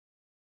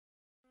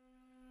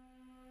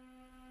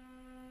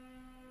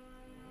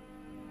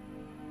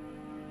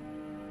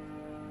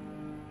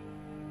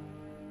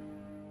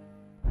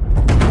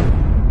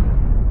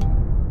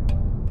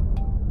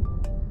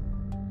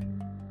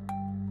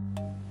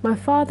My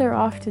father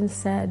often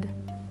said,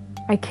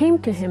 I came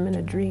to him in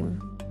a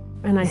dream,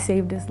 and I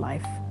saved his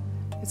life.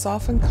 It's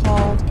often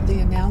called the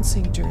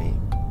announcing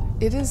dream.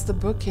 It is the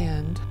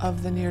bookend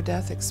of the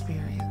near-death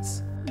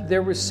experience.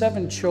 There were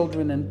 7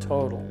 children in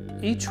total.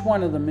 Each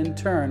one of them, in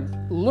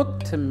turn,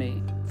 looked to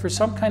me for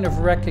some kind of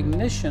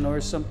recognition or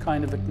some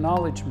kind of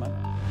acknowledgement.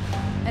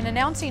 An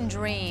announcing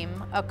dream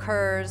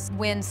occurs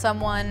when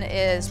someone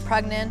is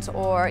pregnant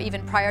or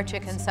even prior to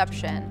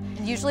conception.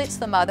 Usually it's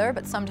the mother,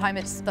 but sometimes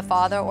it's the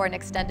father or an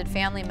extended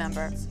family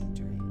member.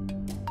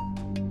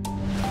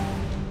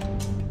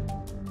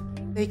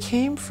 They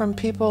came from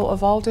people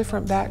of all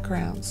different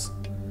backgrounds,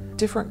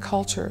 different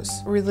cultures,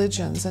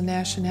 religions, and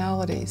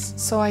nationalities.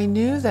 So I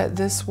knew that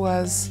this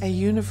was a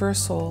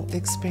universal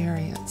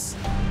experience.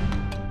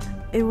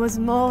 It was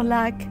more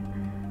like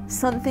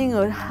something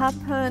would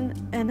happen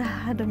and I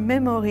had a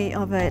memory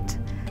of it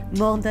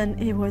more than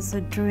it was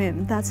a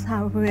dream. That's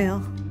how real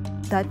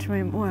that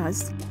dream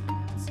was.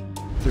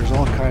 There's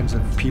all kinds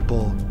of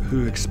people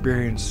who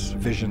experience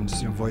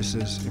visions,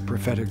 voices, and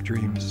prophetic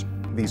dreams.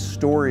 These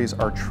stories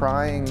are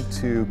trying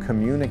to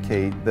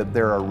communicate that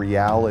there are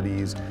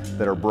realities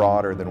that are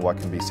broader than what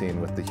can be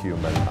seen with the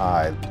human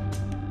eye.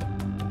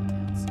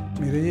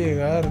 Miré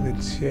llegar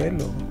del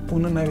cielo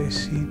una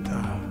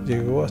navecita,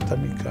 llegó hasta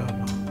mi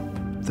cama.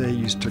 They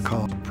used to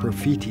call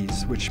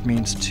prophetes, which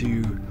means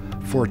to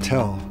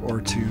foretell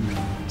or to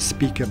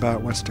speak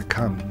about what's to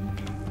come.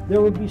 There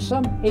would be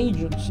some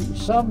agency,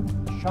 some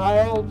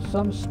child,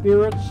 some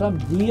spirit, some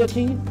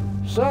deity.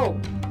 So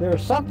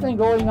there's something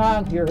going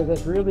on here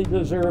that really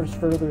deserves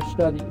further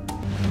study.